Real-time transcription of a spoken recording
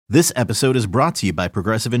This episode is brought to you by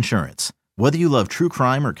Progressive Insurance. Whether you love true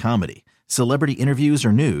crime or comedy, celebrity interviews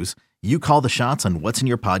or news, you call the shots on what's in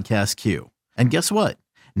your podcast queue. And guess what?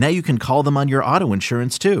 Now you can call them on your auto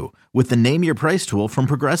insurance too with the Name Your Price tool from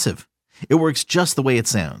Progressive. It works just the way it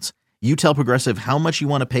sounds. You tell Progressive how much you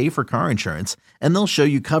want to pay for car insurance, and they'll show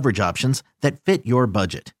you coverage options that fit your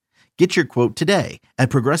budget. Get your quote today at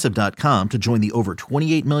Progressive.com to join the over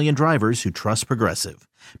 28 million drivers who trust Progressive.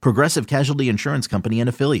 Progressive Casualty Insurance Company and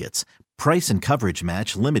Affiliates. Price and coverage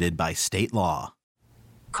match limited by state law.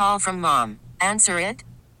 Call from mom. Answer it.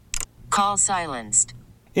 Call silenced.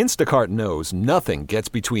 Instacart knows nothing gets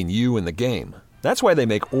between you and the game. That's why they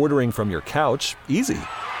make ordering from your couch easy.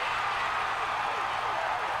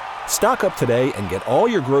 Stock up today and get all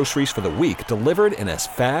your groceries for the week delivered in as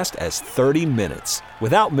fast as 30 minutes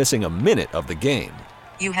without missing a minute of the game.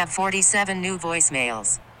 You have 47 new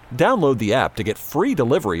voicemails. Download the app to get free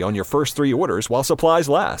delivery on your first 3 orders while supplies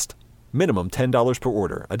last. Minimum $10 per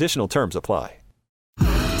order. Additional terms apply.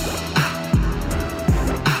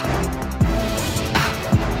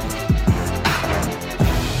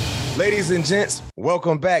 Ladies and gents,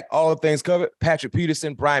 welcome back. All things covered. Patrick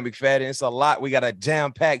Peterson, Brian McFadden. It's a lot. We got a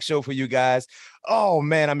jam-packed show for you guys. Oh,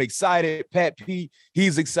 man, I'm excited. Pat P,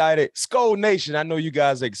 he's excited. Skol Nation, I know you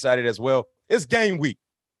guys are excited as well. It's game week.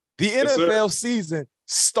 The NFL season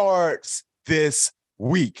starts this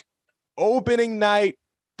week. Opening night,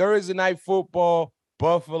 Thursday night football.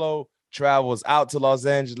 Buffalo travels out to Los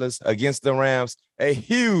Angeles against the Rams. A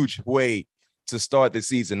huge way to start the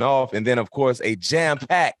season off. And then, of course, a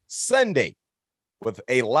jam-packed Sunday with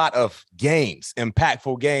a lot of games,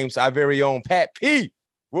 impactful games. Our very own Pat P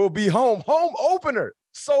will be home opener,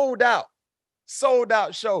 sold out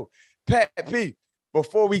show. Pat P,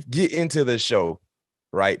 before we get into the show,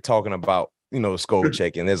 right, talking about, Skol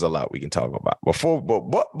checking, there's a lot we can talk about. But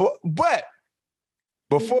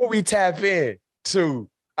before we tap in to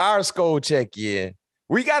our Skol check-in,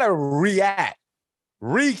 we got to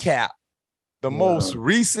recap the most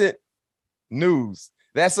recent news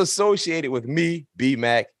that's associated with me,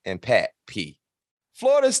 B-Mac, and Pat P.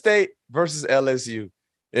 Florida State versus LSU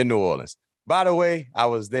in New Orleans. By the way, I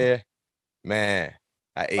was there. Man,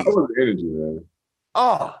 I ate. How was the energy, man?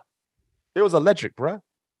 Oh, it was electric, bro.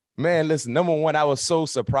 Man, listen, number one, I was so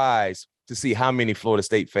surprised to see how many Florida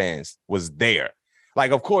State fans was there.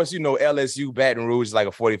 Like, of course, LSU, Baton Rouge is like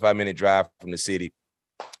a 45-minute drive from the city.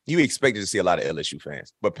 You expected to see a lot of LSU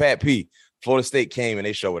fans. But Pat P, Florida State came and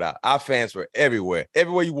they showed out. Our fans were everywhere.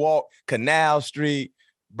 Everywhere you walk, Canal Street,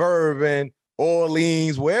 Bourbon,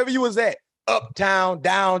 Orleans, wherever you was at, uptown,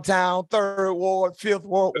 downtown, third ward, fifth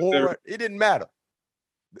ward, it didn't matter.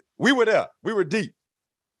 We were there. We were deep.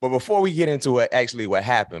 But before we get into what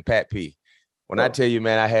happened, Pat P, when I tell you,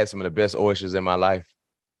 man, I had some of the best oysters in my life.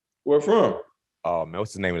 Where from? Oh, man,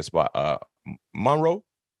 what's the name of the spot? Monroe?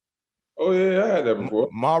 Oh, yeah, I had that before.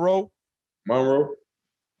 Monroe?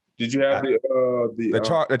 Did you have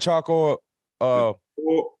the charcoal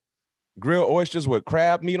grilled oysters with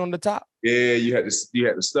crab meat on the top? Yeah, you had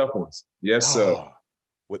the stuffed ones. Yes, sir.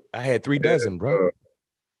 I had 3 dozen, bro.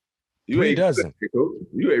 You 3 ate dozen.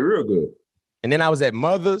 You ate real good. And then I was at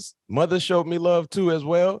Mother's. Mother's showed me love too as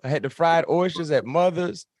well. I had the fried oysters at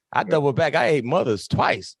Mother's. I doubled back. I ate Mother's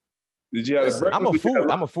twice. Did you have breakfast?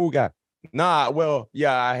 I'm a food guy. Nah, well,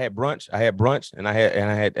 yeah, I had brunch. And I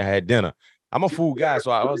had dinner. I'm a food guy,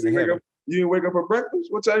 so I was in heaven. You didn't wake up for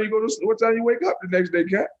breakfast? What time you wake up the next day,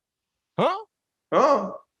 Cat? Huh?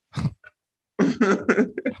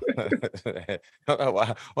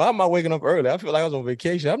 Why am I waking up early? I feel like I was on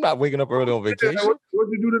vacation. I'm not waking up early on vacation.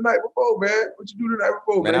 What'd you do the night before, man?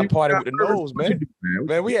 Man, I partied with the nose, man.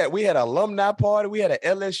 Man, we had an alumni party. We had an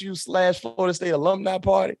LSU/Florida State alumni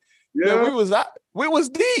party. Yeah, man, we was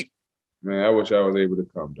deep. Man, I wish I was able to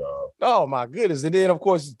come, dog. Oh my goodness! And then, of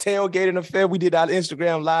course, tailgating affair. We did our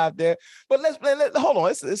Instagram live there. But let's hold on.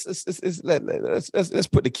 Let's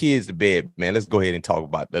put the kids to bed, man. Let's go ahead and talk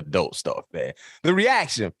about the adult stuff, man. The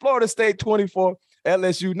reaction: Florida State 24,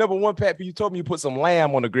 LSU. Number one, Pat, you told me you put some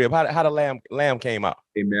lamb on the grill. How the lamb came out?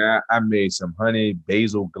 Hey man, I made some honey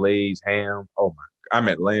basil glazed ham. Oh my! I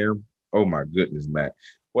meant lamb. Oh my goodness, man.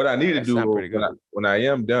 What I need to do when I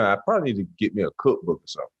am done, I probably need to get me a cookbook or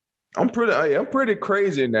something. I'm pretty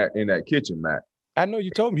crazy in that kitchen, Matt. I know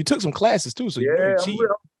you told me you took some classes too, so yeah,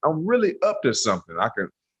 I'm really up to something.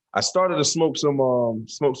 I started to smoke some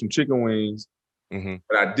chicken wings,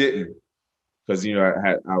 but I didn't because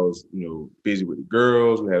I was busy with the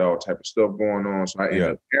girls. We had all type of stuff going on, so I ended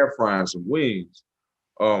up air frying some wings.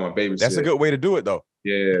 Oh, my baby! That's a good way to do it, though.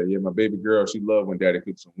 Yeah. My baby girl, she loved when Daddy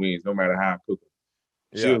cooked some wings, no matter how I cook them.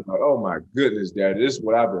 She was like, "Oh my goodness, Daddy, this is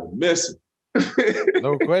what I've been missing."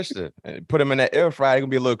 No question. Put them in that air fryer. They're gonna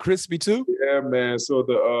be a little crispy too. Yeah, man. So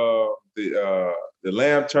the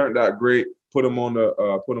lamb turned out great. Put them on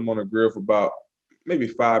the grill for about maybe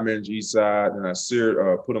 5 minutes each side. And I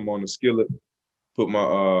seared, put them on the skillet. Put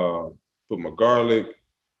my garlic,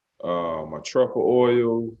 my truffle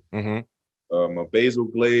oil, my basil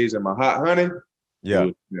glaze, and my hot honey. Yeah.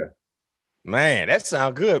 Yeah. Man, that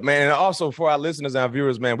sounds good, man. And also for our listeners and our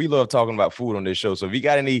viewers, man, we love talking about food on this show. So if you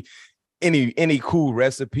got any cool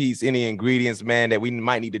recipes, any ingredients, man, that we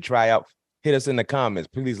might need to try out, hit us in the comments.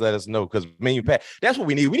 Please let us know, because me and Pat, that's what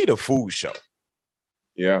we need. We need a food show.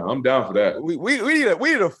 Yeah, I'm down for that. We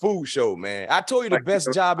need a food show, man. I told you the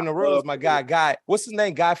best job in the world is my guy. What's his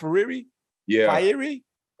name? Guy Fieri? Yeah. Fieri?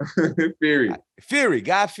 Fury,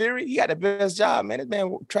 Guy Fury. He got the best job, man. This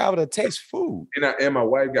man travel to taste food. And my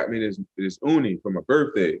wife got me this uni for my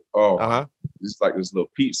birthday. Oh, it's like this little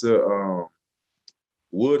pizza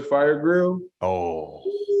wood fire grill. Oh,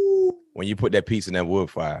 when you put that pizza in that wood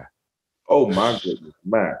fire. Oh my goodness,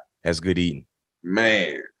 man. That's good eating.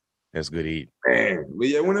 Man. That's good eating. Man. But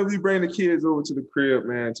yeah, whenever you bring the kids over to the crib,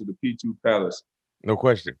 man, to the P2 Palace. No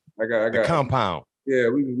question. I got the compound. Yeah,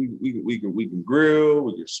 we can grill,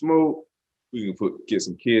 we can smoke, we can get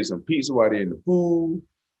some kids some pizza while they're in the pool.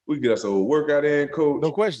 We get us a little workout in, coach.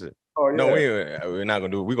 No question. Oh yeah. No, we're not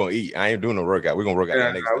gonna do it. We're gonna eat. I ain't doing no workout. We're gonna work out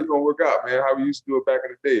the next day. We're gonna work out, man. How we used to do it back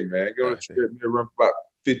in the day, man. Go on the trip, run for about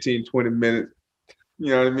 15, 20 minutes.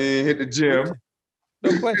 You know what I mean? Hit the gym.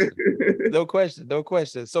 No question. No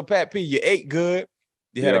question. So Pat P, you ate good.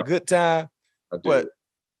 You had a good time. But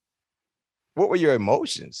what were your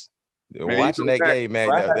emotions? Watching that game, man,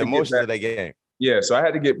 the emotions of that game. Yeah, so I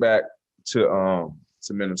had to get back to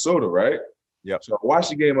Minnesota, right? Yep. So I watched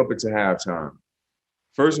the game up until halftime.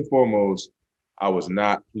 First and foremost, I was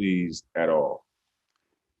not pleased at all.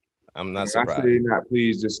 I'm not surprised. Actually, not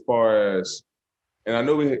pleased as far as, and I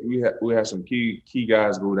know we had some key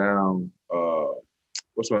guys go down.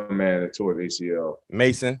 What's my man that tore the ACL?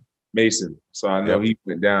 Mason. So I know he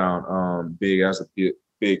went down big. That's a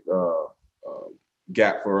big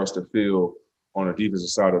gap for us to fill on the defensive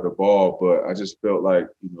side of the ball, but I just felt like,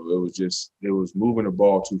 it was moving the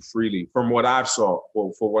ball too freely from what I saw,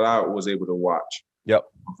 for what I was able to watch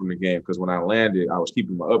from the game. Because when I landed, I was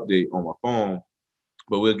keeping my update on my phone,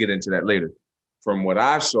 but we'll get into that later. From what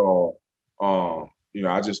I saw,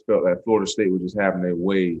 I just felt that Florida State was just having their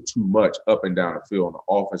way too much up and down the field on the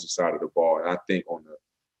offensive side of the ball. And I think on the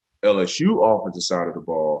LSU offensive side of the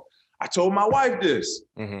ball, I told my wife this.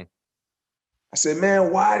 Mm-hmm. I said,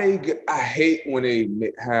 man, I hate when they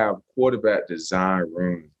have quarterback design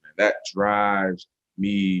rooms, man. That drives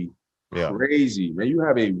me crazy, man. You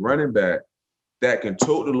have a running back that can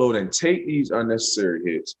tote the load and take these unnecessary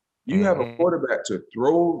hits. You have a quarterback to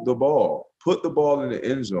throw the ball, put the ball in the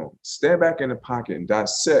end zone, stand back in the pocket and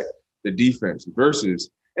dissect the defense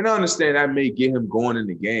versus, and I understand that may get him going in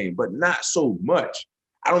the game, but not so much.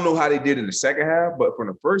 I don't know how they did in the second half, but from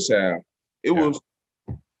the first half, it was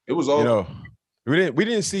all. We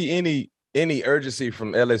didn't see any urgency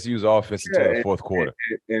from LSU's offense until the fourth quarter.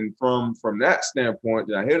 And from that standpoint,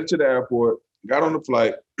 then I headed to the airport, got on the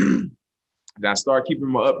flight, then I started keeping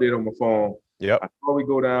my update on my phone. Yep. I thought we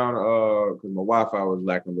go down because my Wi-Fi was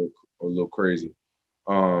lacking a little crazy.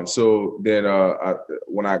 So then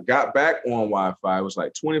when I got back on Wi-Fi, it was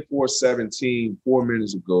like 24-17, 4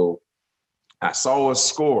 minutes ago. I saw a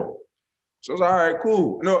score. So I was like, all right,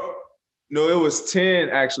 cool. No, it was 10,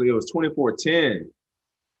 actually. It was 24-10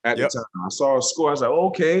 at the time. I saw a score. I was like,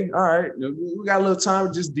 okay, all right. We got a little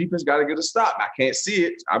time. Just defense got to get a stop. I can't see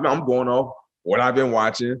it. I'm going off what I've been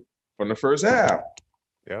watching from the first half.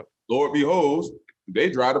 Yep. Lord beholds, they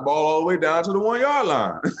drive the ball all the way down to the 1 yard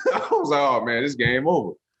line. I was like, oh, man, this game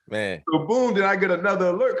over. Man. So boom, did I get another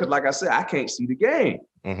alert? Because like I said, I can't see the game.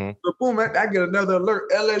 Mm-hmm. So boom, I get another alert.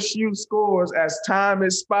 LSU scores as time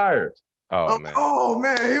expires. Oh,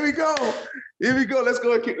 man, here we go. Let's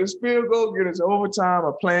go and kick this field goal, get into overtime,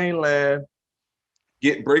 a plane land,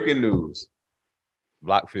 get breaking news.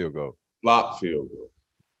 Block field goal.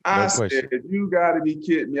 I said, you got to be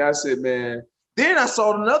kidding me. I said, man. Then I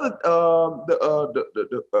saw another,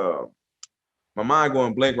 my mind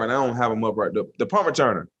going blank right now. I don't have them up right. The punt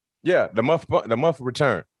returner. Yeah, the muff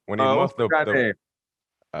return. When he muffed he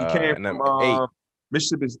came from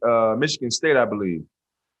Michigan State, I believe.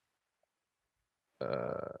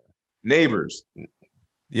 Neighbors.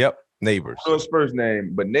 Yep, Neighbors. I know his first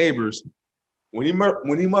name, but Neighbors. When he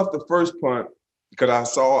muffed the first punt, because I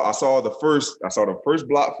saw the first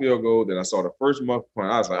block field goal, then I saw the first muff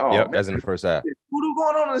punt. I was like, oh, yep, that's in the first half. What's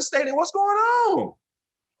going on in the stadium? What's going on?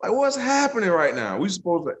 Like, what's happening right now? We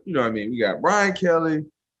supposed to, we got Brian Kelly,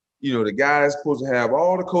 the guys supposed to have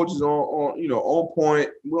all the coaches on point.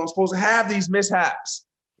 We weren't supposed to have these mishaps.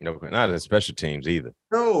 No, not in special teams either.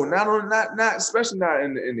 No, not especially not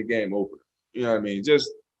in the game opener. You know what I mean? Just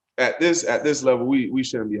at this level, we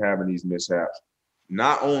shouldn't be having these mishaps.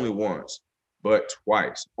 Not only once, but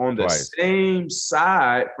twice on the same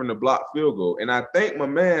side from the blocked field goal. And I think my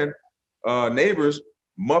man Neighbors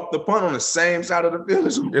muffed the punt on the same side of the field.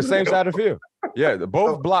 The same side of the field. Yeah,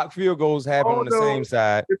 both blocked field goals happened on the same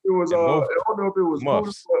side. If it was, I don't know if it was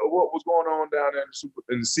muffs. What was going on down there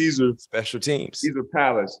in the Caesar special teams, Caesar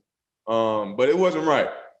Palace, but it wasn't right.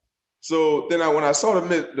 So then when I saw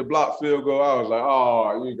the blocked field goal, I was like,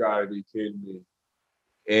 "Oh, you gotta be kidding me!"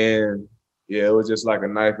 And yeah, it was just like a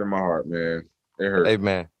knife in my heart, man. It hurt. Hey,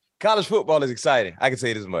 man, college football is exciting. I can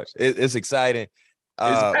say this much. It's exciting.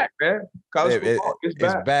 It's back, man. College football is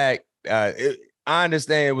back. I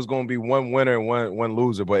understand it was going to be one winner and one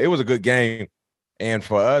loser, but it was a good game. And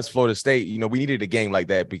for us, Florida State, we needed a game like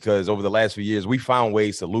that because over the last few years, we found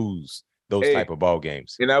ways to lose those type of ball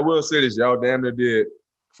games. And I will say this, y'all damn near did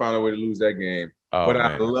find a way to lose that game. But man,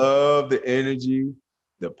 I love the energy,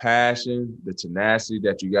 the passion, the tenacity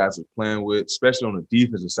that you guys are playing with, especially on the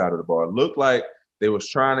defensive side of the ball. It looked like they was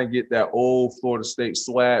trying to get that old Florida State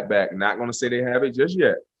swag back. Not going to say they have it just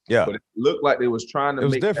yet. Yeah. But it looked like they was trying to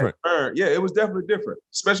make different. That turn. Yeah, it was definitely different,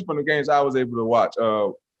 especially from the games I was able to watch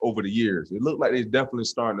over the years. It looked like they're definitely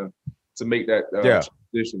starting to make that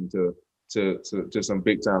transition to some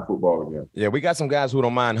big-time football again. Yeah, we got some guys who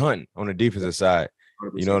don't mind hunting on the defensive side.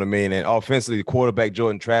 100%. You know what I mean? And offensively, the quarterback,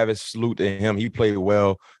 Jordan Travis, salute to him. He played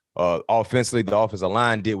well. Offensively, the offensive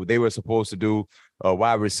line did what they were supposed to do.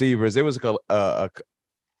 Wide receivers, it was a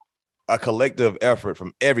collective effort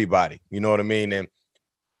from everybody. You know what I mean? And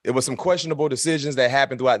it was some questionable decisions that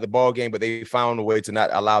happened throughout the ball game, but they found a way to not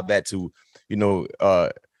allow that to,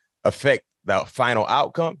 affect the final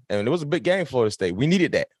outcome. And it was a big game, Florida State. We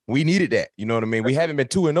needed that. You know what I mean? We haven't been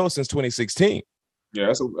 2-0 since 2016. Yeah,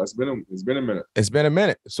 it's been a minute. It's been a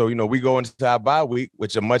minute. So, we go into our bye week,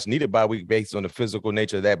 which a much needed bye week based on the physical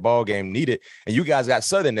nature of that ball game needed. And you guys got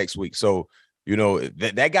Southern next week. So,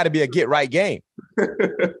 that got to be a get right game.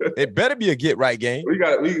 It better be a get right game. We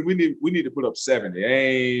need to put up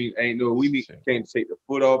 70. Can't take the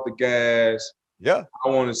foot off the gas. Yeah. I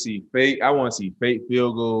want to see fake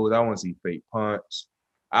field goals. I want to see fake punts.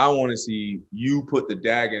 I want to see you put the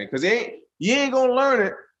dagger in it because you ain't gonna learn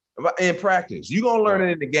it in practice. You're gonna learn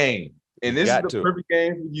it in the game. And this is the perfect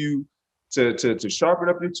game for you to sharpen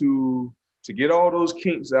up your tool, to get all those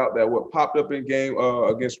kinks out that were popped up in game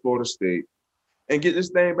against Florida State. And get this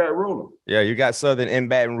thing back rolling. Yeah, you got Southern in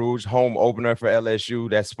Baton Rouge, home opener for LSU.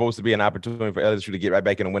 That's supposed to be an opportunity for LSU to get right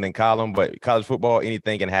back in the winning column. But college football,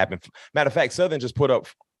 anything can happen. Matter of fact, Southern just put up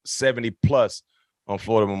 70+ on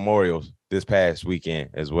Florida Memorial this past weekend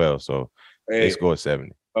as well. So they scored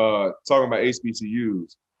 70. Talking about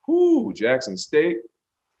HBCUs, Jackson State.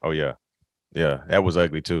 Oh, yeah. Yeah, that was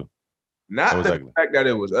ugly too. Not the fact that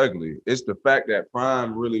it was ugly. It's the fact that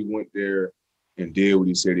Prime really went there and did what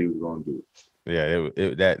he said he was going to do. Yeah,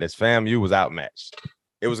 that's FAMU was outmatched.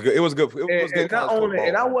 It was good. It was good.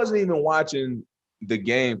 And I wasn't even watching the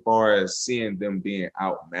game far as seeing them being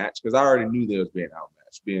outmatched because I already knew they was being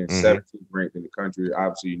outmatched, being 17th ranked in the country.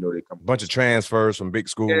 Obviously, they come a bunch of transfers from big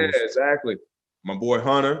schools. Yeah, exactly. My boy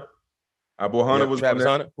Hunter. Our boy Hunter was Travis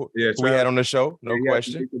Hunter. Yeah, we had on the show. No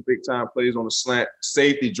question. Big time plays on the slant.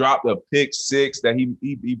 Safety dropped a pick 6 that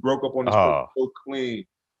he broke up on the so clean.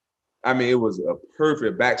 I mean, it was a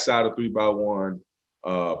perfect backside of 3x1,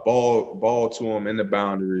 ball to him in the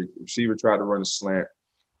boundary. Receiver tried to run a slant.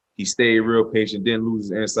 He stayed real patient, didn't lose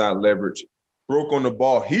his inside leverage. Broke on the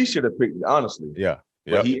ball. He should have picked it, honestly. Yeah.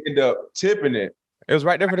 But he ended up tipping it. It was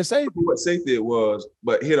right there for the safety. What safety it was,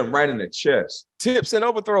 but hit him right in the chest. Tips and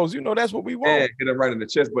overthrows. That's what we want. Yeah, hit him right in the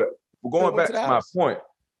chest. But going back to my point,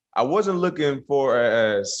 I wasn't looking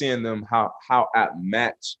for seeing them how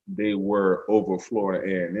outmatched they were over Florida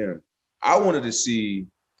A&M. I wanted to see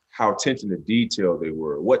how attention to detail they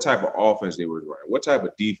were, what type of offense they were running, what type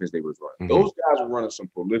of defense they were running. Mm-hmm. Those guys were running some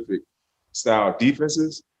prolific style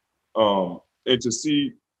defenses. And to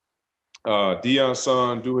see Deion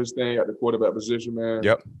Son do his thing at the quarterback position, man.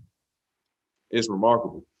 Yep. It's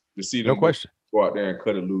remarkable to see them go out there and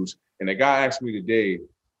cut it loose. And the guy asked me today,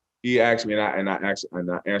 he asked me, and I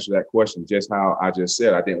answered that question just how I just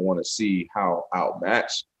said. I didn't want to see how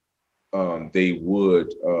outmatched they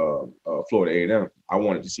would Florida A&M. I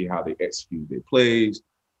wanted to see how they execute their plays,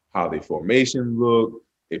 how their formation looked,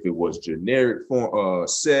 if it was generic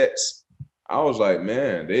sets. I was like,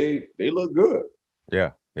 man, they look good.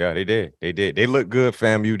 Yeah, they did. They looked good.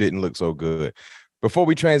 FAMU didn't look so good. before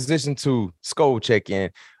we transition to Skol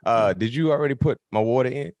check-in, did you already put my water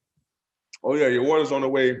in? Oh, yeah, your water's on the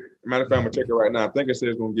way. Matter of fact, I'm going to check it right now. I think it says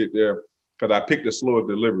it's going to get there because I picked the slower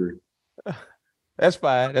delivery. That's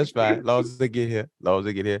fine. As long as they get here.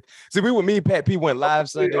 See, we with me, Pat P went live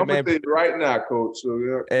Sunday, I'm man. gonna say right now, Coach.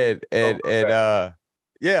 So yeah.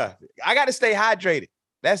 Yeah, I got to stay hydrated.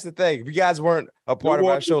 That's the thing. If you guys weren't a part of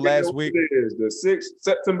our show last week, it is the 6th,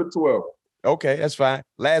 September 12th. Okay, that's fine.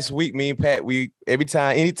 Last week, me and Pat,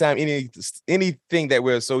 anytime anything that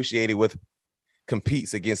we're associated with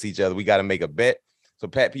competes against each other, we got to make a bet. So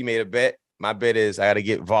Pat P made a bet. My bet is I got to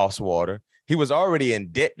get Voss water. He was already in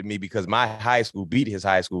debt to me because my high school beat his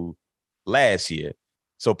high school last year.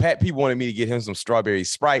 So Pat P wanted me to get him some strawberry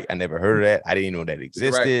Sprite. I never heard of that. I didn't know that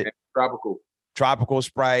existed. Right. Tropical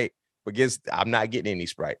Sprite. But I'm not getting any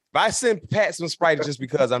Sprite. If I send Pat some Sprite, it's just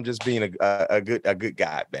because I'm just being a good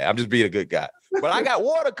guy, man. I'm just being a good guy. But I got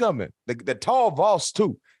water coming. The tall Voss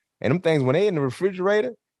too. And them things, when they in the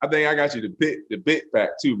refrigerator. I think I got you the big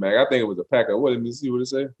pack too, man. I think it was a pack of what? Let me see what it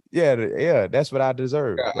say. Yeah, that's what I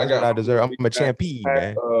deserve. That's what I deserve. I'm a champion,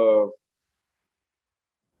 man.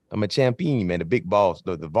 I'm a champion, man. The big boss,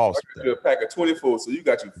 the Voss. A pack of 24, so you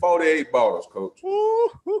got you 48 bottles, Coach. I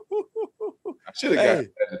should have got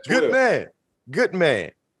it at the 12. Good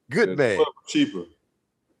man. Cheaper.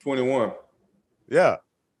 21. Yeah.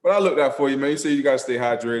 But I looked out for you, man. You say you got to stay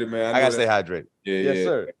hydrated, man. I got to stay hydrated. Yes,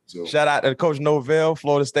 sir. So. Shout out to Coach Novell,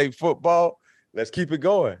 Florida State football. Let's keep it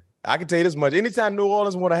going. I can tell you this much. Anytime New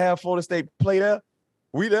Orleans want to have Florida State play there,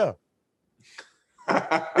 we there.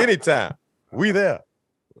 Anytime, we there.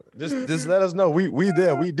 Just let us know. We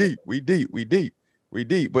there. We deep.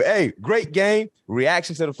 But hey, great game.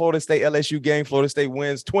 Reaction to the Florida State LSU game. Florida State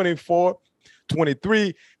wins 24-23.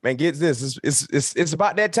 Man, get this. It's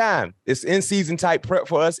about that time. It's in-season type prep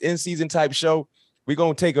for us, in-season type show. We're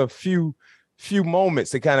gonna take a few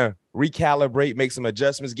moments to kind of recalibrate, make some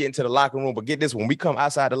adjustments, get into the locker room. But get this, when we come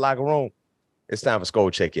outside the locker room, it's time for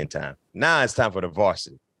Skol check-in time. Now it's time for the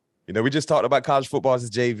varsity. You know, we just talked about college football as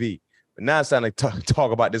JV. But now it's time to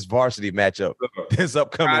talk about this varsity matchup this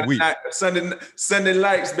upcoming week. Sunday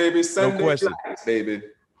lights, baby. Sunday lights, baby.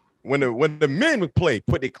 When the men would play,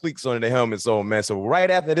 put their cleats on and their helmets on, man. So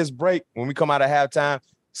right after this break, when we come out of halftime,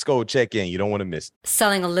 Skol check-in. You don't want to miss it.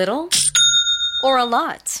 Selling a little or a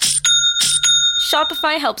lot?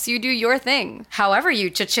 Shopify helps you do your thing, however you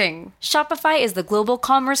cha-ching. Shopify is the global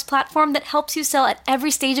commerce platform that helps you sell at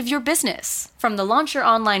every stage of your business. From the launch your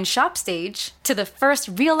online shop stage, to the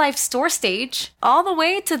first real-life store stage, all the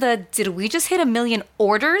way to the did we just hit 1 million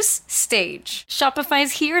orders stage.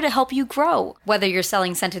 Shopify's here to help you grow. Whether you're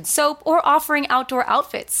selling scented soap or offering outdoor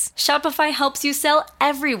outfits, Shopify helps you sell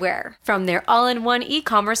everywhere. From their all-in-one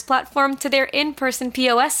e-commerce platform to their in-person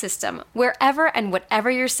POS system, wherever and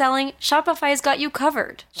whatever you're selling, Shopify's got you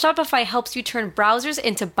covered. Shopify helps you turn browsers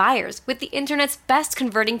into buyers with the internet's best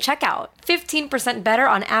converting checkout. 15% better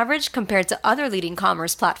on average compared to other leading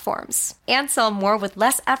commerce platforms. And sell more with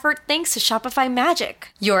less effort thanks to Shopify Magic,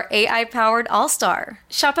 your AI-powered all-star.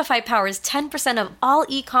 Shopify powers 10% of all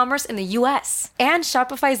e-commerce in the US. And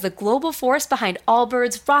Shopify is the global force behind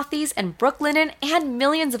Allbirds, Rothy's, and Brooklinen, and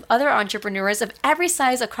millions of other entrepreneurs of every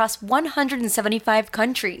size across 175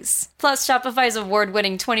 countries. Plus, Shopify's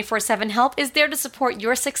award-winning 24/7 help is there to support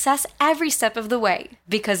your success every step of the way.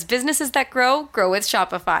 Because businesses that grow with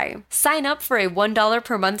Shopify. Sign up for a $1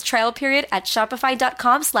 per month trial period at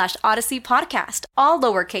shopify.com/Odyssey Podcast, all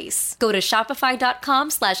lowercase. Go to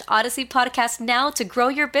shopify.com/Odyssey Podcast now to grow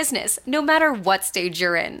your business, no matter what stage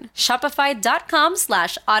you're in.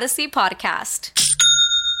 Shopify.com/Odyssey Podcast.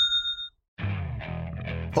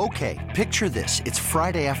 Okay, picture this. It's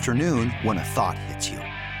Friday afternoon when a thought hits you.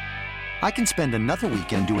 I can spend another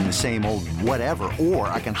weekend doing the same old whatever, or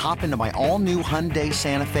I can hop into my all-new Hyundai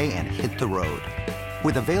Santa Fe and hit the road.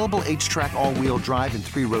 With available H-Track all-wheel drive and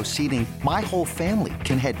 3-row seating, my whole family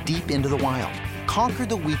can head deep into the wild. Conquer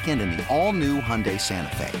the weekend in the all-new Hyundai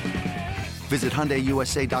Santa Fe. Visit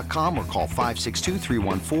HyundaiUSA.com or call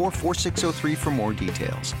 562-314-4603 for more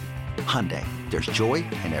details. Hyundai, there's joy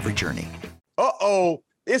in every journey. Uh-oh,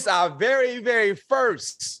 it's our very, very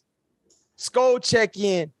first Skol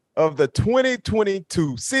check-in of the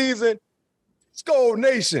 2022 season. Skol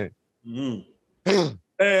Nation. Mm-hmm.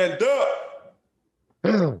 And up.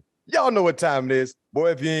 Y'all know what time it is. Boy,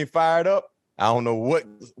 if you ain't fired up, I don't know what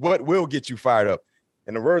will get you fired up.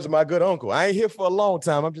 In the words of my good uncle, I ain't here for a long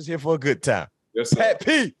time. I'm just here for a good time. Yes, sir. Pat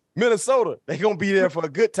P, Minnesota, they going to be there for a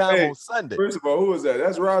good time on Sunday. First of all, who is that?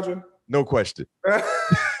 That's Roger? No question.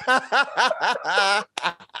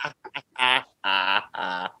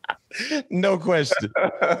 No question.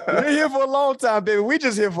 We're here for a long time, baby. We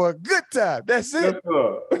just here for a good time. That's it.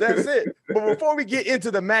 That's it. But before we get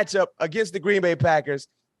into the matchup against the Green Bay Packers,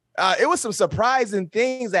 it was some surprising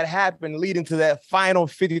things that happened leading to that final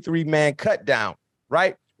 53-man cut down,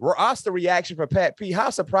 right? Asked the reaction for Pat P. How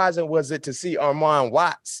surprising was it to see Armon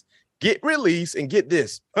Watts get released and get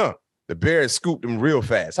this? The Bears scooped him real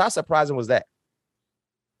fast. How surprising was that?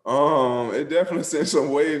 It definitely sent some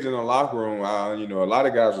waves in the locker room. A lot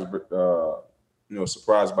of guys was,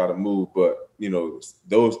 surprised by the move, but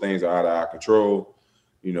those things are out of our control.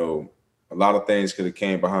 A lot of things could have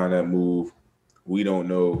came behind that move. We don't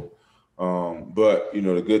know. But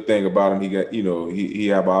the good thing about him, he got, he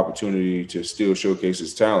have an opportunity to still showcase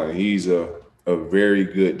his talent. He's a very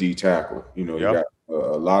good D tackle. He got a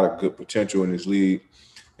lot of good potential in his league,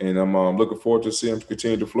 and I'm looking forward to seeing him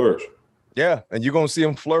continue to flourish. Yeah, and you're going to see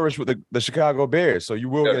him flourish with the Chicago Bears, so you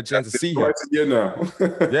will get a chance to see him. Now.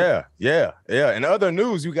 Yeah. In other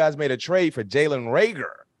news, you guys made a trade for Jalen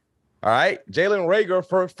Reagor. All right, Jalen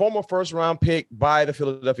Reagor, former first-round pick by the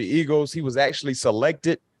Philadelphia Eagles. He was actually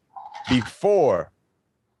selected before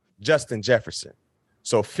Justin Jefferson.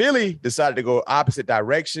 So Philly decided to go opposite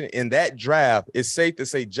direction. In that draft, it's safe to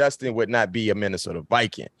say Justin would not be a Minnesota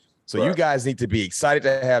Viking. So You guys need to be excited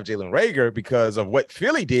to have Jalen Reagor because of what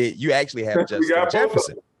Philly did. You actually have Justin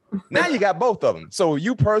Jefferson. Now you got both of them. So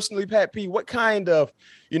you personally, Pat P, what kind of,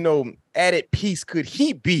 added piece could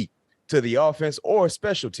he be to the offense or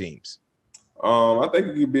special teams? I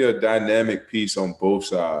think he could be a dynamic piece on both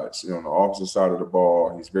sides. On the offensive side of the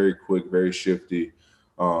ball, he's very quick, very shifty,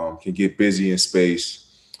 can get busy in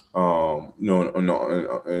space. And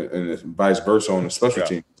vice versa on the special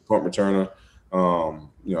team, punt returner.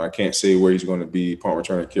 I can't say where he's going to be, punt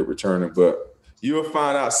returner, kick returner, but you'll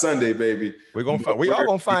find out Sunday, baby. We all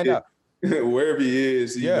gonna find out. Wherever he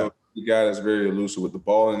is, the guy that's very elusive with the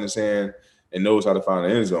ball in his hand and knows how to find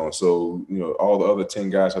the end zone. So, all the other 10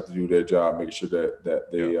 guys have to do their job, making sure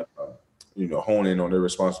that they, hone in on their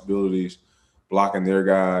responsibilities, blocking their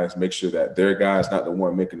guys, make sure that their guy's not the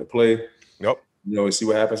one making the play. Yep. And see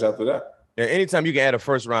what happens after that. Yeah, anytime you can add a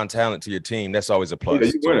first-round talent to your team, that's always a plus.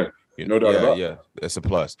 Yeah, you win it. No doubt about it. Yeah, that's a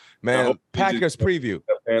plus. Man, Packers preview.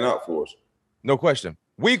 Paying out for us. No question.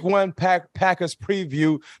 Week 1 Packers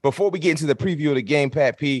preview. Before we get into the preview of the game,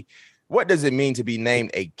 Pat P, what does it mean to be named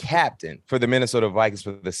a captain for the Minnesota Vikings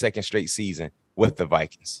for the second straight season with the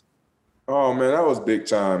Vikings? Oh, man, that was big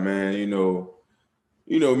time, man. You know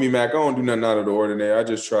me, Mac, I don't do nothing out of the ordinary. I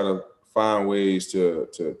just try to find ways to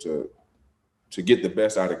get the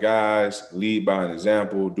best out of guys, lead by an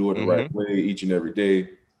example, do it the right way each and every day.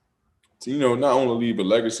 To, not only leave a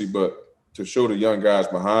legacy, but to show the young guys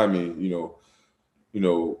behind me,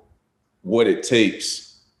 what it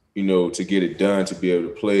takes, to get it done, to be able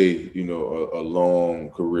to play, a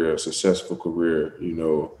long career, a successful career,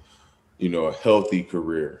 a healthy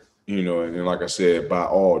career, and like I said, by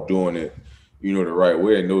all doing it, the right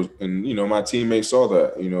way. And my teammates saw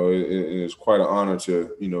that, it's quite an honor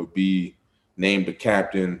to, be named the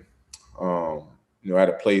captain, at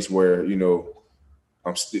a place where,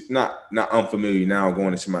 I'm still not unfamiliar now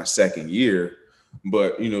going into my second year,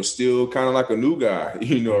 but, still kind of like a new guy,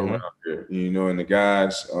 around here, and the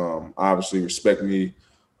guys obviously respect me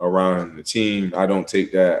around the team. I don't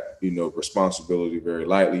take that, responsibility very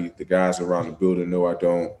lightly. The guys around the building know I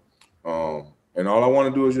don't. And all I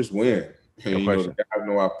want to do is just win. And, the guys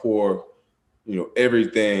know I pour,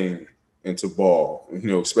 everything into ball,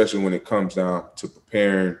 especially when it comes down to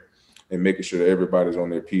preparing and making sure that everybody's on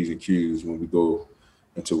their P's and Q's when we go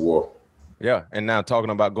into war. Yeah, and now talking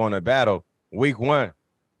about going to battle, week 1,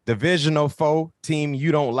 divisional foe, team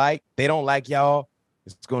you don't like. They don't like y'all.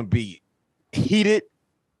 It's going to be heated.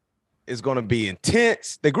 It's going to be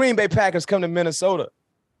intense. The Green Bay Packers come to Minnesota.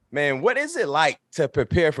 Man, what is it like to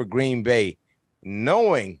prepare for Green Bay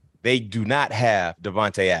knowing they do not have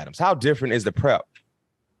Davante Adams? How different is the prep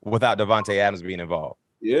without Davante Adams being involved?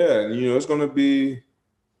 Yeah, it's going to be different.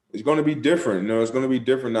 It's going to be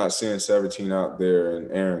different not seeing 17 out there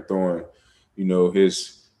and Aaron throwing,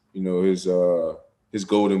 his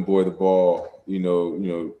golden boy the ball,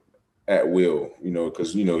 at will,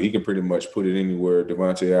 because, he can pretty much put it anywhere.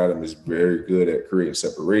 Davante Adams is very good at creating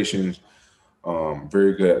separations,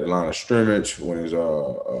 very good at the line of scrimmage when it's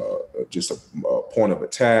just a point of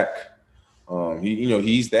attack.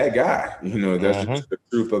 He's that guy. That's just the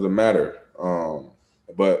truth of the matter.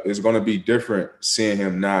 But it's going to be different seeing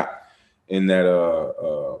him not in that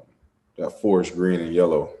forest green and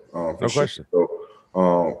yellow. No question. So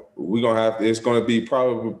we're gonna have. It's going to be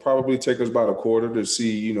probably take us about a quarter to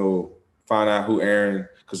see, find out who Aaron,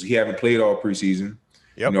 because he haven't played all preseason.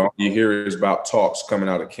 You know, all you hear is about talks coming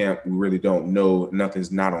out of camp. We really don't know.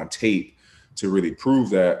 Nothing's not on tape to really prove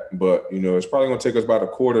that. But, you know, it's probably going to take us about a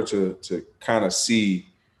quarter to kind of see,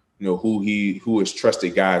 you know, who his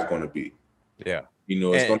trusted guy is going to be. Yeah. You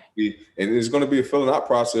know, it's going to be a filling out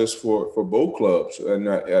process for both clubs and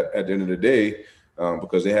at the end of the day,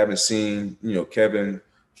 because they haven't seen, you know, Kevin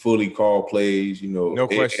fully call plays, you know, no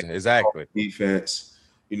question, exactly, defense,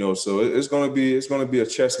 you know, so it's going to be a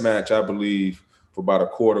chess match, I believe, for about a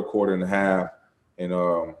quarter and a half, and you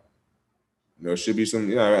know, it should be some.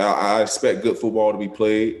 You know, I expect good football to be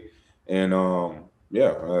played, and I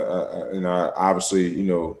obviously, you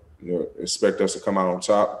know, expect us to come out on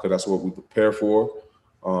top because that's what we prepare for.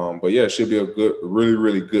 But yeah, it should be a good, really,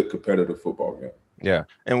 really good competitive football game. Yeah,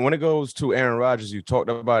 and when it goes to Aaron Rodgers, you talked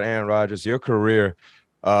about Aaron Rodgers, your career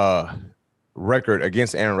record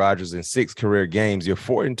against Aaron Rodgers in 6 career games. You're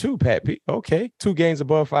 4-2, Pat P. Okay, 2 games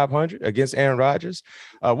above 500 against Aaron Rodgers.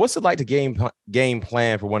 What's it like to game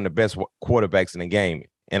plan for one of the best quarterbacks in the game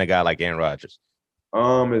and a guy like Aaron Rodgers?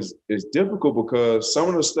 It's difficult because some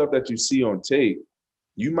of the stuff that you see on tape,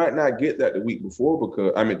 you might not get that the week before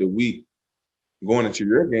the week going into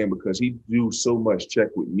your game because he do so much check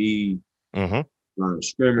with me. Mm-hmm.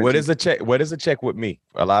 What is a check with me?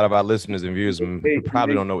 A lot of our listeners and viewers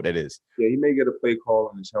probably don't know what that is. Yeah, he may get a play call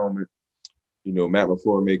on his helmet. You know, Matt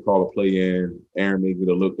LaFleur may call a play in. Aaron may get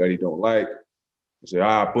a look that he don't like. And say,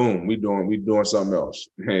 boom, we doing something else.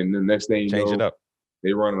 And the next thing you change it up.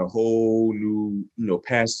 They running a whole new, you know,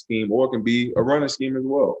 pass scheme, or it can be a running scheme as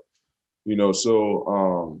well. You know,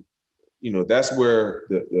 so you know, that's where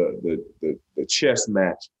the chess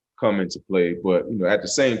match come into play. But, you know, at the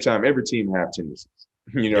same time, every team have tendencies.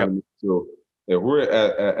 You know what I mean? So if we're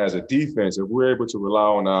as a defense, if we're able to rely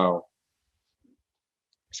on our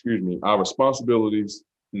responsibilities,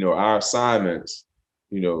 you know, our assignments,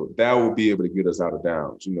 you know, that will be able to get us out of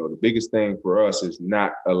downs. You know, the biggest thing for us is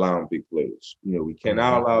not allowing big plays. You know, we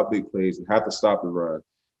cannot allow big plays. We have to stop the run,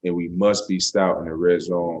 and we must be stout in the red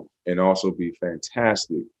zone and also be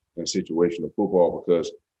fantastic in situational football,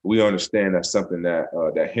 because we understand that's something that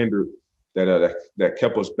that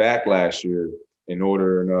kept us back last year in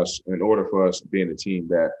order for us being the team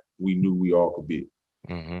that we knew we all could be.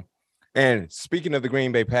 Mm-hmm. And speaking of the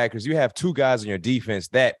Green Bay Packers, you have 2 guys on your defense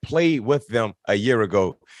that played with them a year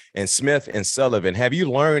ago, and Smith and Sullivan. Have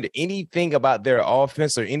you learned anything about their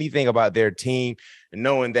offense or anything about their team,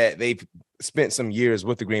 knowing that they've spent some years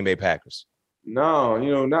with the Green Bay Packers? No,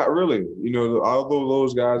 you know, not really. You know, although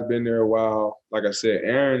those guys been there a while, like I said,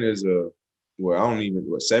 Aaron is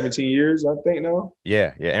 17 years, I think now?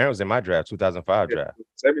 Yeah. Aaron was in my draft, 2005 draft.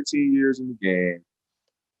 17 years in the game.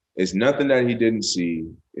 It's nothing that he didn't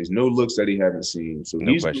see. There's no looks that he haven't seen. So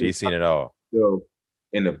no question, he's seen it all. So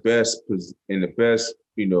in the best,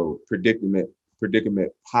 you know,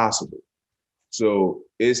 predicament possible. So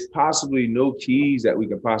it's possibly no keys that we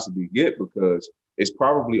can possibly get because it's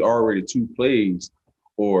probably already 2 plays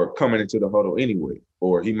or coming into the huddle anyway,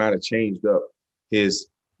 or he might have changed up his,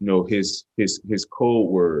 you know, his code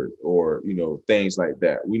word or, you know, things like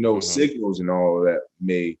that. We know signals and all of that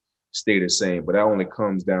may stay the same, but that only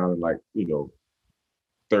comes down to, like, you know,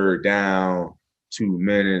 3rd down, 2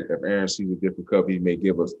 minutes. If Aaron sees a different cover, he may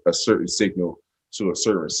give us a certain signal to a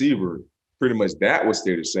certain receiver. Pretty much that would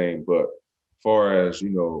stay the same, but far as,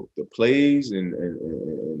 you know, the plays and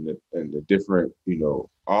the different, you know,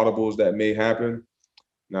 audibles that may happen.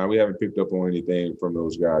 Now, we haven't picked up on anything from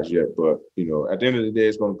those guys yet, but, you know, at the end of the day,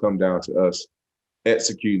 it's going to come down to us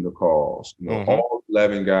executing the calls. You know, all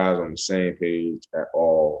 11 guys on the same page at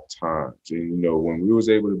all times. And, you know, when we was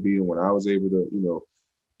able to beat them, when I was able to, you know,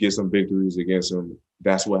 get some victories against them,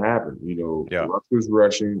 that's what happened. You know, Russ was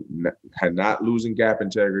rushing, had not losing gap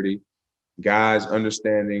integrity. Guys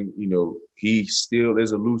understanding, you know, he still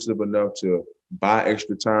is elusive enough to buy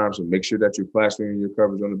extra time, so make sure that you're plastering your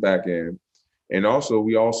coverage on the back end. And also,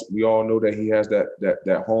 we all know that he has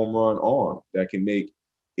that home run arm that can make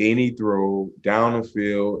any throw down the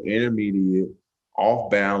field, intermediate, off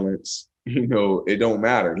balance. You know, it don't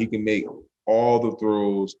matter. He can make all the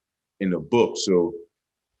throws in the book. So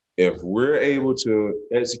if we're able to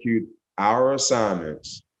execute our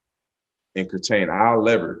assignments and contain our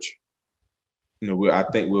leverage, you know, I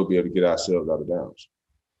think we'll be able to get ourselves out of downs.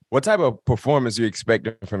 What type of performance are you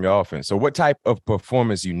expecting from your offense? So what type of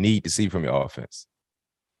performance you need to see from your offense?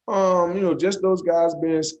 You know, just those guys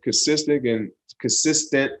being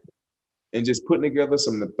consistent and just putting together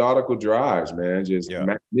some methodical drives, man. Just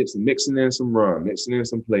mixing in some run, mixing in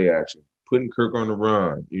some play action, putting Kirk on the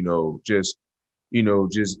run, just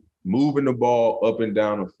moving the ball up and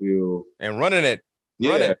down the field. And running it.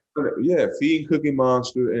 feeding Cookie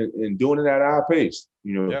Monster and doing it at our pace.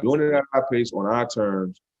 Doing it at our pace on our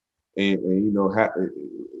terms, and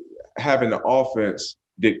having the offense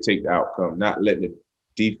dictate the outcome, not letting the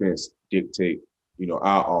defense dictate,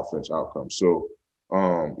 our offense outcome. So,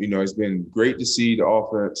 it's been great to see the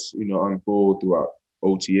offense, unfold throughout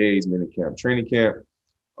OTAs, minicamp, training camp.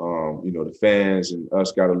 The fans and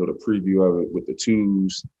us got a little preview of it with the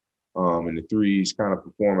 2s and the 3s kind of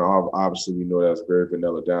performing. Obviously, we know that's very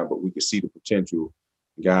vanilla down, but we could see the potential.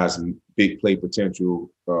 Guys, big play potential,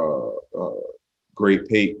 great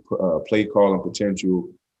play calling potential.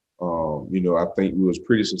 I think we was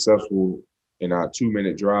pretty successful in our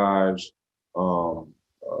 2-minute drives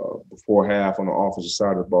before half on the offensive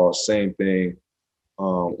side of the ball. Same thing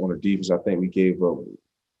on the defense. I think we gave up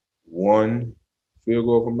 1 field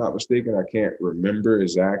goal, if I'm not mistaken. I can't remember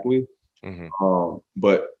exactly.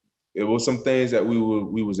 But it was some things that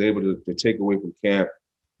we was able to take away from camp,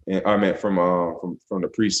 and I meant from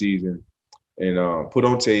the preseason, and put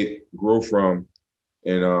on tape, grow from,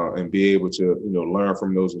 and be able to learn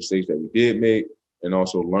from those mistakes that we did make, and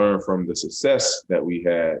also learn from the success that we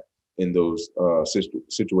had in those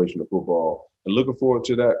situational football. And looking forward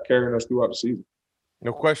to that carrying us throughout the season.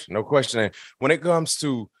 No question. And when it comes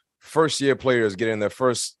to first-year players getting their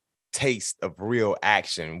first taste of real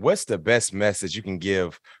action, what's the best message you can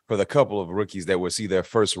give for the couple of rookies that will see their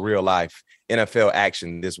first real-life NFL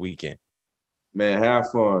action this weekend? Man, have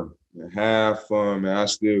fun, man. I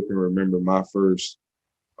still can remember my first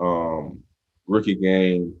rookie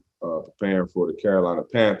game preparing for the Carolina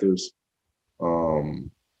Panthers.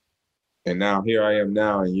 And now here I am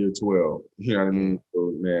now in year 12. You know what I mean?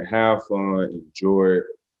 So, man, have fun, enjoy it,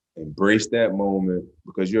 embrace that moment,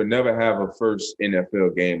 because you'll never have a first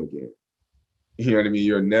NFL game again. You know what I mean?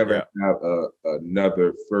 You'll never have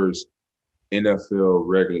another first NFL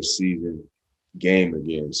regular season game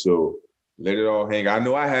again. So let it all hang. I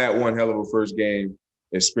know I had one hell of a first game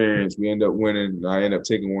experience. We ended up winning. And I ended up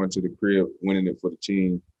taking one to the crib, winning it for the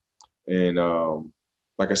team. And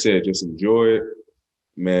like I said, just enjoy it.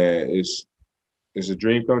 Man, it's a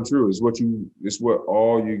dream come true. It's what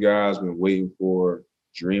all you guys been waiting for,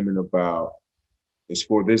 dreaming about. It's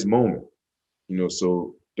for this moment,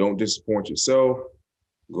 so don't disappoint yourself.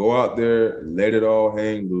 Go out there and let it all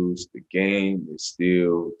hang loose. The game is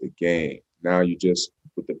still the game. Now you just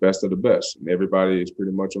with the best of the best, and everybody is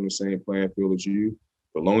pretty much on the same playing field as you.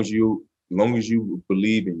 But as long as you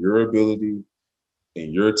believe in your ability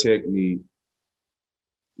and your technique,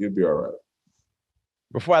 you'll be all right.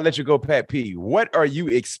 Before I let you go, Pat P, what are you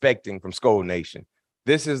expecting from Skol Nation?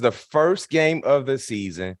 This is the first game of the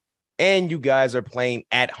season, and you guys are playing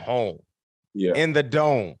at home in the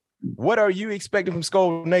Dome. What are you expecting from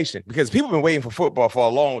Skol Nation? Because people have been waiting for football for a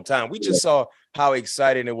long time. We just saw how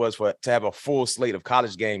exciting it was to have a full slate of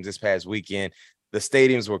college games this past weekend. The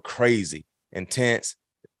stadiums were crazy, intense,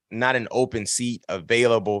 not an open seat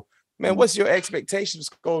available. Man, what's your expectations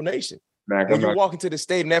for Skol Nation? When you walk into the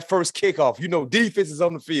stadium, that first kickoff, defense is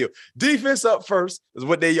on the field. Defense up first is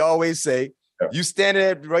what they always say. Yeah. You standing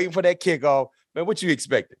there waiting for that kickoff. Man, what you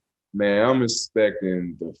expecting? Man, I'm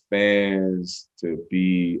expecting the fans to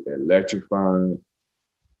be electrifying.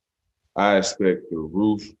 I expect the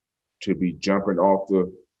roof to be jumping off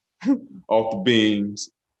the beams.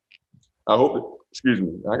 I hope.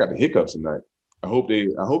 I got the hiccups tonight. I hope they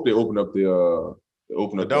open up the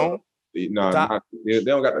dome. They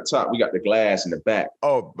don't got the top. We got the glass in the back.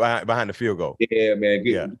 Oh, behind the field goal. Yeah, man.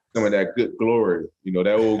 Get some of that good glory.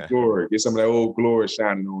 That old glory. Get some of that old glory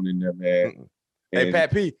shining on in there, man. Hey,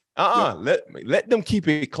 Pat P. Let them keep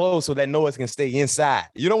it closed so that noise can stay inside.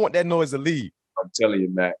 You don't want that noise to leave. I'm telling you,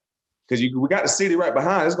 Matt. Because we got the city right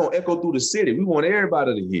behind. It's gonna echo through the city. We want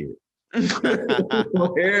everybody to hear.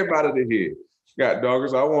 Got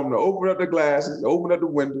doggers. I want them to open up the glasses, open up the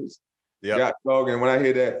windows. Yeah. Got dog, and when I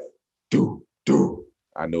hear that.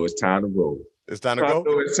 I know it's time to roll. It's time to go? I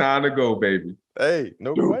know it's time to go, baby. Hey,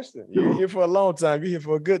 no question. You're here for a long time. You're here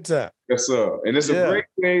for a good time. Yes, sir. And it's a great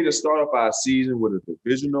way to start off our season with a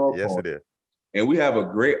divisional opponent. Yes, it is. And we have a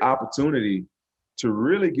great opportunity to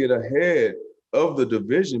really get ahead of the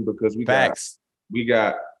division because we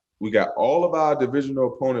got all of our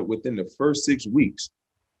divisional opponent within the first 6 weeks.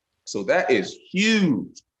 So that is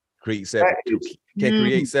huge. Create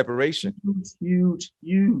separation. Huge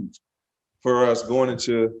for us going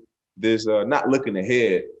into this, not looking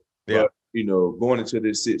ahead, but, going into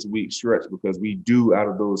this 6 week stretch, because we do out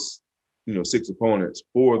of those, 6 opponents,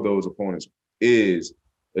 4 of those opponents is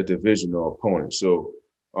a divisional opponent. So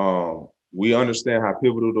we understand how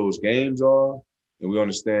pivotal those games are, and we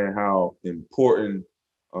understand how important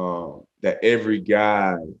that every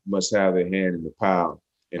guy must have their hand in the pile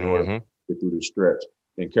in order to get through the stretch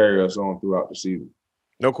and carry us on throughout the season.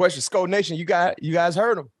 No question. Skull Nation, you guys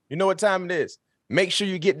heard them. You know what time it is. Make sure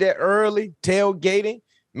you get there early, tailgating.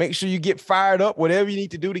 Make sure you get fired up, whatever you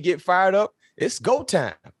need to do to get fired up. It's go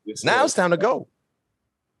time. Yes, now it's time to go.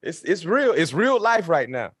 It's real. It's real life right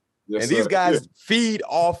now. Yes, and these guys feed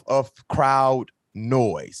off of crowd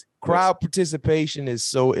noise. Crowd participation is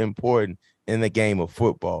so important in the game of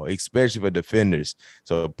football, especially for defenders.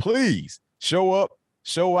 So please show up,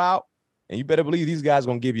 show out, and you better believe these guys are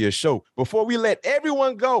going to give you a show. Before we let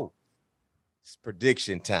everyone go, it's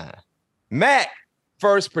prediction time. Mac,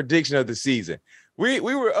 first prediction of the season. We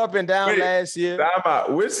were up and down last year. Time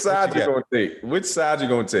out. Which side you going to take? Which side you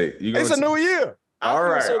going to take? It's a new year. All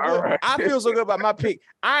right. I feel so good about my pick.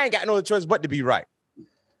 I ain't got no choice but to be right.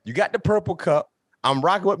 You got the purple cup. I'm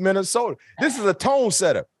rocking with Minnesota. This is a tone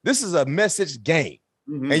setter. This is a message game.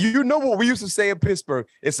 Mm-hmm. And you know what we used to say in Pittsburgh?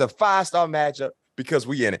 It's a 5-star matchup because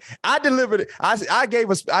we in it. I delivered it. I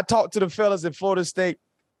talked to the fellas at Florida State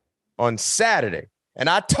on Saturday, and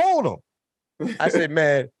I told them, I said,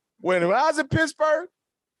 man, when I was in Pittsburgh,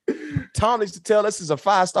 Tom used to tell us it's a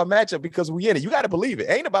 5-star matchup because we in it. You got to believe it.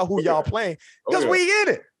 Ain't about who y'all playing because we in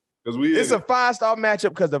it. It's a 5-star matchup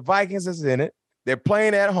because the Vikings is in it. They're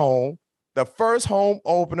playing at home. The first home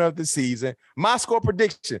opener of the season. My score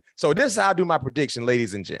prediction. So this is how I do my prediction,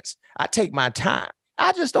 ladies and gents. I take my time.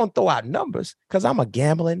 I just don't throw out numbers because I'm a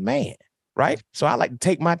gambling man, right? So I like to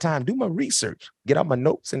take my time, do my research, get all my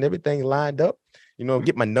notes and everything lined up,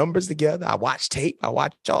 get my numbers together. I watch tape. I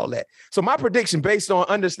watch all that. So my prediction based on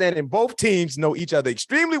understanding both teams know each other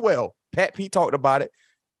extremely well. Pat Pete talked about it.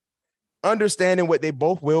 Understanding what they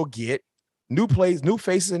both will get. New plays, new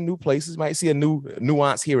faces in new places. Might see a new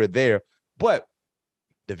nuance here or there. But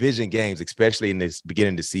division games, especially in this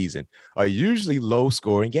beginning of the season, are usually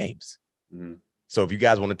low-scoring games. Mm-hmm. So if you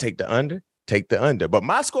guys want to take the under, take the under. But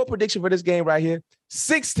my score prediction for this game right here,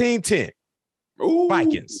 16-10. Ooh.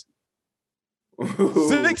 Vikings.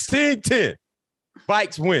 16-10.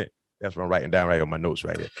 Vikes win. That's what I'm writing down right on my notes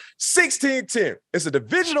right here. 16-10. It's a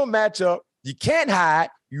divisional matchup. You can't hide.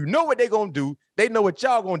 You know what they're going to do. They know what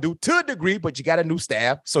y'all going to do to a degree, but you got a new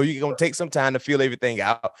staff, so you're going to take some time to feel everything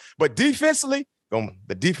out. But defensively,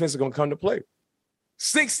 the defense is going to come to play.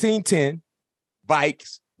 16-10,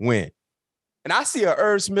 Vikes win. And I see a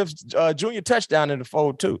Irv Smith Jr. touchdown in the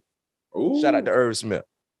fold, too. Ooh. Shout out to Irv Smith.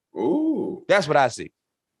 Ooh. That's what I see.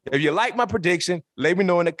 If you like my prediction, let me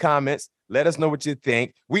know in the comments. Let us know what you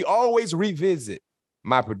think. We always revisit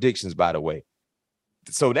my predictions, by the way.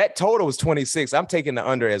 So that total was 26. I'm taking the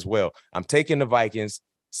under as well. I'm taking the Vikings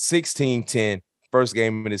 16-10, first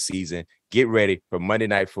game of the season. Get ready for Monday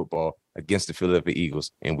Night Football against the Philadelphia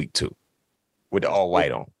Eagles in week 2 with the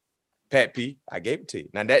all-white on. Pat P, I gave it to you.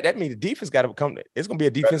 Now, that means the defense got to come. It's going to be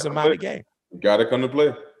a defensive-minded game. Got to come to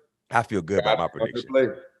play. I feel good about my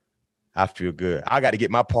prediction. I feel good. I got to get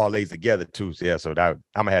my parlays together, too. So, I'm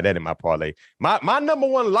going to have that in my parlay. My number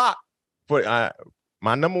one lock for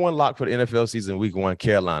my number one lock for the NFL season, week 1,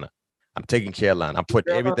 Carolina. I'm taking Carolina. I'm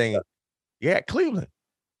putting everything. Yeah, Cleveland.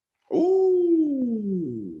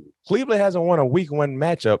 Ooh. Cleveland hasn't won a week 1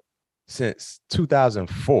 matchup since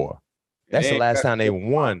 2004. That's the last time they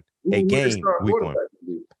won a game week 1.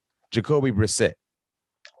 Jacoby Brissett.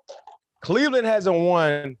 Cleveland hasn't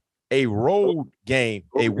won a road game,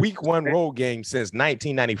 a week 1 road game since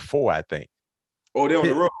 1994, I think. Oh, they're on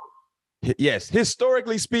the road. Yes,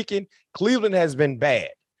 historically speaking, Cleveland has been bad.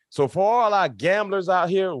 So for all our gamblers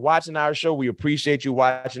out here watching our show, we appreciate you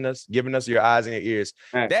watching us, giving us your eyes and your ears.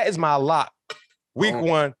 Man. That is my lock. Week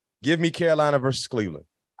 1, give me Carolina versus Cleveland.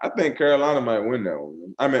 I think Carolina might win that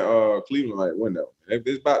one. I mean, Cleveland might win that one.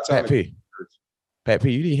 It's about time. Pat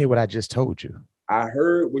P, you didn't hear what I just told you. I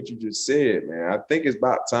heard what you just said, man. I think it's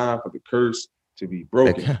about time for the curse to be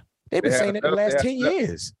broken. They've been saying it the last 10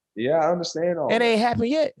 years. Yeah, I understand all. It ain't happened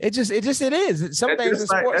yet. It is. Some things in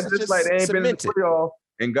sports it's just like they ain't been in the playoff,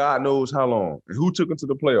 and God knows how long. And who took them to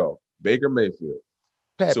the playoff? Baker Mayfield.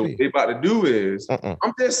 So what they about to do is,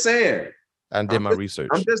 I'm just saying. I did my research.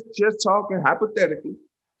 I'm just talking hypothetically.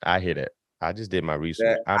 I hear that. I just did my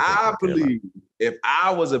research. I believe if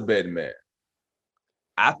I was a betting man,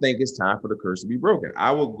 I think it's time for the curse to be broken.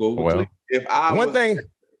 I will go. Well,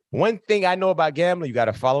 one thing I know about gambling, you got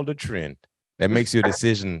to follow the trend. That makes your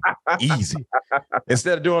decision easy.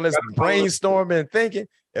 Instead of doing this brainstorming and thinking,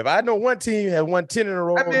 if I know one team had won 10 in a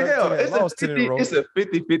row, it's a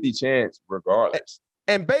 50-50 chance regardless.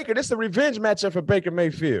 And Baker, this is a revenge matchup for Baker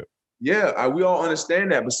Mayfield. Yeah, we all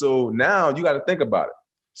understand that. But so now you got to think about it.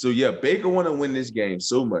 So, yeah, Baker want to win this game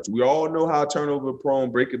so much. We all know how turnover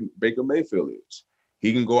prone Baker Mayfield is.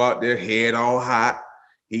 He can go out there, head all hot.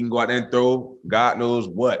 He can go out there and throw God knows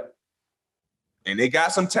what. And they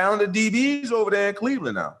got some talented DBs over there in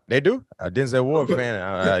Cleveland now. They do. Denzel Ward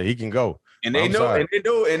fan, he can go. And they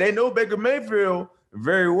know Baker Mayfield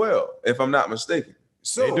very well, if I'm not mistaken.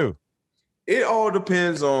 So they do. It all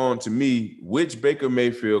depends on, to me, which Baker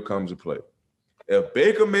Mayfield comes to play. If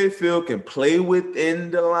Baker Mayfield can play within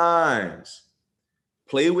the lines,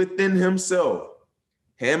 play within himself,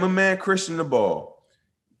 hand my man Christian the ball,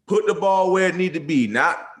 put the ball where it need to be,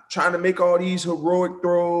 not trying to make all these heroic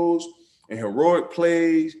throws and heroic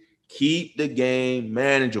plays, keep the game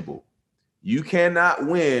manageable. You cannot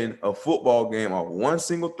win a football game off one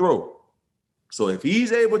single throw. So if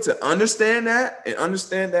he's able to understand that and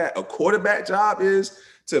understand that a quarterback job is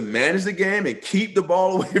to manage the game and keep the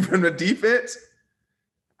ball away from the defense,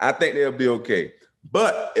 I think they'll be okay.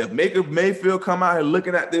 But if Baker Mayfield come out here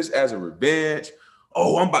looking at this as a revenge,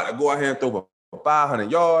 oh, I'm about to go out here and throw for 500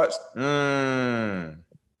 yards.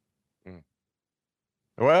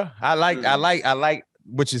 Well, I like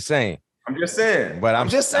what you're saying. I'm just saying. But I'm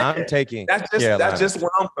just saying. I'm taking. That's just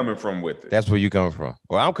where I'm coming from with it. That's where you coming from.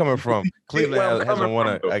 Well, I'm coming from. Cleveland hasn't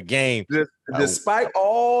won a game. Despite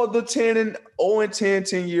all the 10 and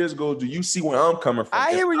 10 years ago, do you see where I'm coming from?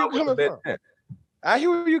 I hear where you're coming from. I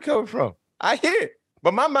hear where you're coming from. I hear it.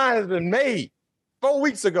 But my mind has been made 4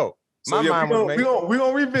 weeks ago. We're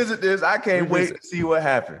gonna revisit this. I can't wait to see what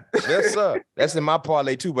happens. Yes, sir. That's in my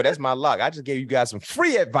parlay too, but that's my luck. I just gave you guys some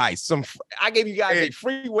free advice. I gave you guys a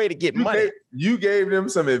free way to get money. You gave them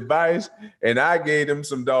some advice, and I gave them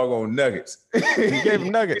some doggone nuggets. You gave them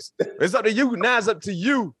nuggets. It's up to you. Now it's up to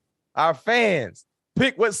you, our fans.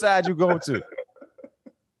 Pick what side you go to.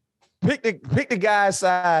 Pick the guy's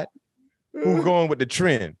side who's going with the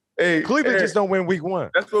trend. Hey, Cleveland Eric, just don't win week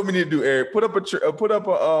 1. That's what we need to do, Eric. Put up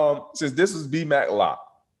a since this is BMAC lock,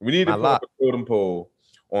 we need to put up a totem pole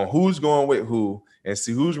on who's going with who and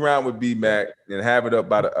see who's around with BMAC and have it up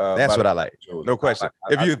by the. That's what I like. No question.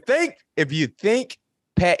 If you think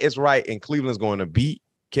Pat is right and Cleveland's going to beat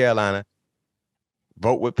Carolina,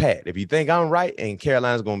 vote with Pat. If you think I'm right and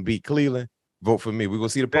Carolina's going to beat Cleveland, vote for me. We're gonna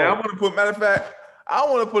see the poll. I want to put. Matter of fact, I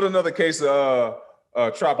want to put another case of.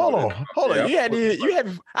 Tropical. Hold on. I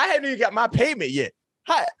hadn't even got my payment yet.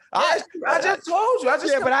 I just told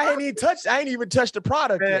you. But I ain't even touched the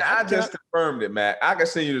product man, yet. I just confirmed it, Matt. I can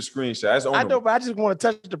send you the screenshot. I know, but I just want to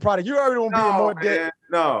touch the product. You already want to be in more debt.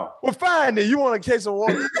 No. Well, fine then. You want a case of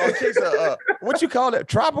water or a case of what you call it?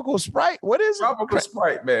 Tropical Sprite? What is it? Tropical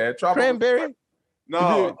Sprite, man. Cranberry? Sprite.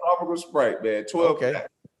 No, Tropical Sprite, man. 12. Okay.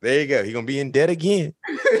 There you go. He gonna be in debt again.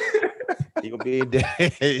 He gonna be in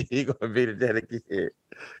debt. He gonna be in debt again.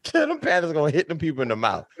 Them Panthers gonna hit them people in the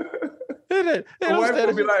mouth. My wife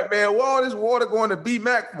gonna be like, man, what all this water going to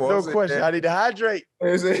BMAC for? No question. Man, I need to hydrate.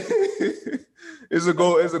 It's a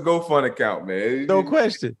GoFund account, man. No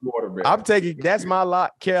question. Water, man. I'm taking. That's my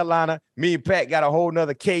lot. Carolina. Me and Pat got a whole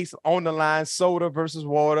nother case on the line. Soda versus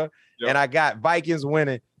water, and I got Vikings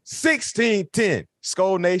winning 16-10.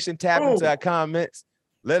 Skull Nation, tap into our comments.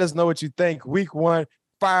 Let us know what you think. Week 1.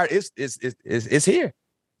 Fire, it's here.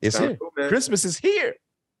 It's here. Cool, Christmas is here.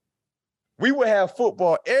 We will have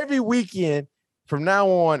football every weekend from now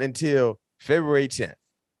on until February 10th.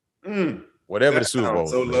 Whatever the Super Bowl.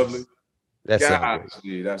 So lovely. That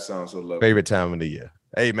sounds so lovely. Favorite time of the year.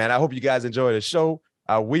 Hey man, I hope you guys enjoy the show.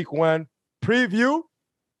 Our week 1 preview.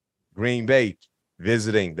 Green Bay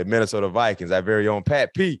visiting the Minnesota Vikings. Our very own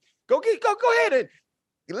Pat P. Go ahead and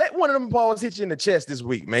let one of them balls hit you in the chest this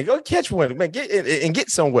week, man. Go catch one, man. Get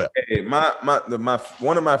somewhere. Hey,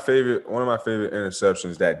 one of my favorite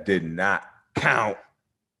interceptions that did not count.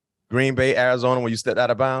 Green Bay, Arizona, when you stepped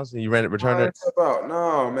out of bounds and you returned it.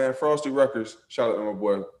 No, man. Frosty Rutgers. Shout out to my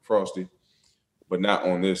boy Frosty, but not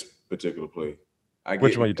on this particular play.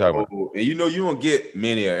 Which one you talking about? And you don't get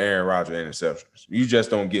many of Aaron Rodgers interceptions. You just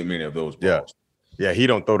don't get many of those balls. Yeah, he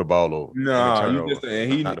don't throw the ball over. No,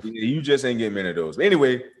 you just ain't getting many of those. But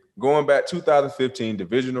anyway, going back 2015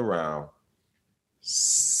 divisional round,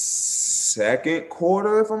 second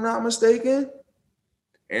quarter, if I'm not mistaken.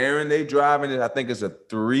 Aaron, they driving it. I think it's a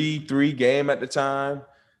 3-3 game at the time.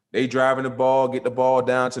 They driving the ball, get the ball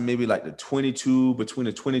down to maybe like the 22, between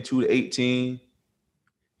the 22 to 18.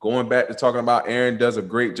 Going back to talking about Aaron does a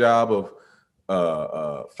great job of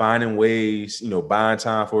finding ways, buying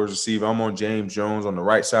time for his receiver. I'm on James Jones on the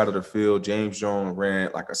right side of the field. James Jones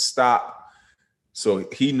ran like a stop. So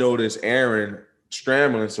he noticed Aaron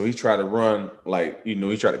scrambling. So he tried to run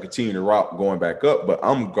he tried to continue the route going back up. But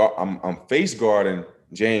I'm face guarding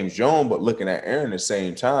James Jones, but looking at Aaron at the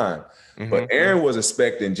same time. Mm-hmm. But Aaron was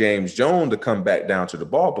expecting James Jones to come back down to the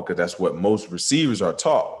ball because that's what most receivers are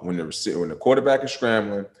taught. When the quarterback is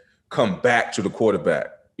scrambling, come back to the quarterback.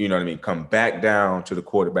 You know what I mean? Come back down to the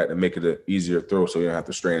quarterback to make it an easier throw so you don't have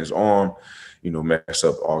to strain his arm, mess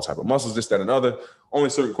up all type of muscles, this, that, and other. Only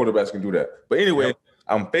certain quarterbacks can do that. But anyway,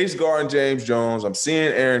 I'm face guarding James Jones. I'm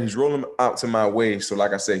seeing Aaron. He's rolling out to my way. So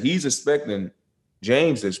like I said, he's expecting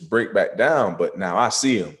James to break back down. But now I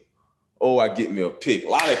see him. Oh, I get me a pick.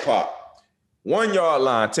 Lollipop. 1 yard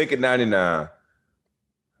line. Take it 99.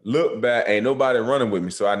 Look back. Ain't nobody running with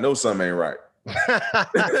me. So I know something ain't right.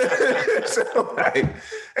 So,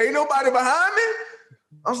 ain't nobody behind me.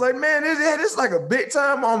 I was like, man, this is like a big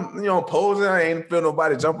time. I'm, posing. I ain't feel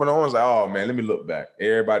nobody jumping on. I was like, oh man, let me look back.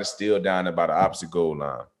 Everybody's still down about the opposite goal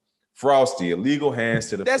line. Frosty, illegal hands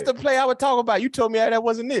to the That's face. the play I was talking about. You told me that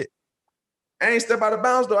wasn't it. I ain't step out of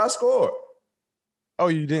bounds though. I scored. Oh,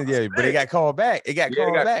 you didn't? Yeah, but it got called back. It got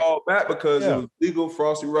called back because it was legal.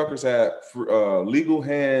 Frosty Ruckers had legal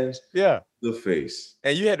hands. Yeah, the face.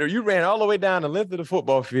 And you ran all the way down the length of the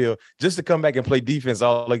football field just to come back and play defense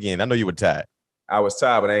all again. I know you were tired. I was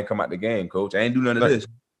tired, but I ain't come out the game, coach. I ain't do none of this.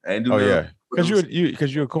 I ain't do. Oh yeah,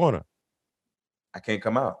 because you're a corner. I can't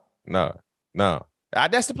come out. No.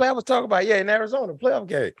 That's the play I was talking about. Yeah, in Arizona, playoff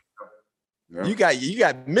game. Yeah. You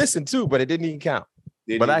got missing too, but it didn't even count.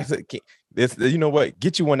 I said, you know what?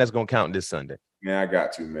 Get you one that's gonna count this Sunday. Man, I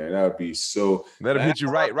got to, man. That would be so. That'll hit you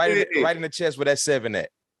right in the chest with that 7 at.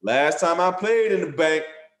 Last time I played in the bank,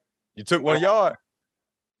 you took 1 yard.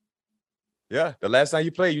 Yeah, the last time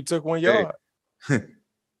you played, you took 1 yard.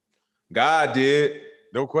 God did.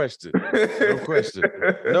 No question.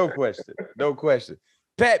 No question.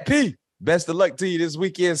 Pat P, best of luck to you this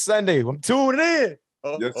weekend Sunday. I'm tuning in.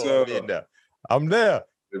 Yes, sir. I'm there.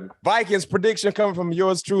 Vikings prediction coming from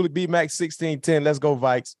yours truly, B-Max 1610. Let's go,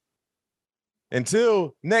 Vikes.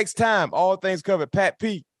 Until next time, all things covered. Pat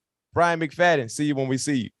P, Brian McFadden. See you when we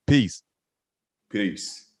see you. Peace.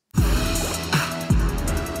 Peace.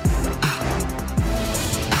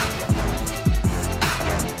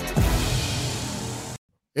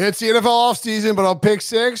 It's the NFL offseason, but on Pick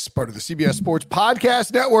Six, part of the CBS Sports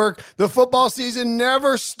Podcast Network, the football season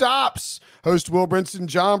never stops. Host Will Brinson,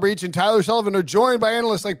 John Breach, and Tyler Sullivan are joined by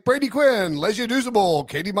analysts like Brady Quinn, Lesia Dusable,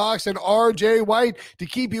 Katie Mox, and RJ White to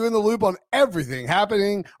keep you in the loop on everything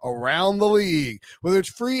happening around the league. Whether it's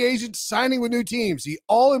free agents signing with new teams, the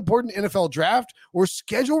all-important NFL draft, or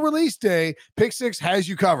schedule release day, Pick Six has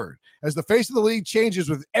you covered. As the face of the league changes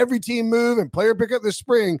with every team move and player pickup this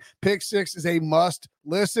spring, Pick Six is a must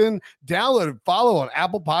listen. Download and follow on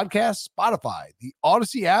Apple Podcasts, Spotify, the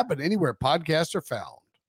Odyssey app, and anywhere podcasts are found.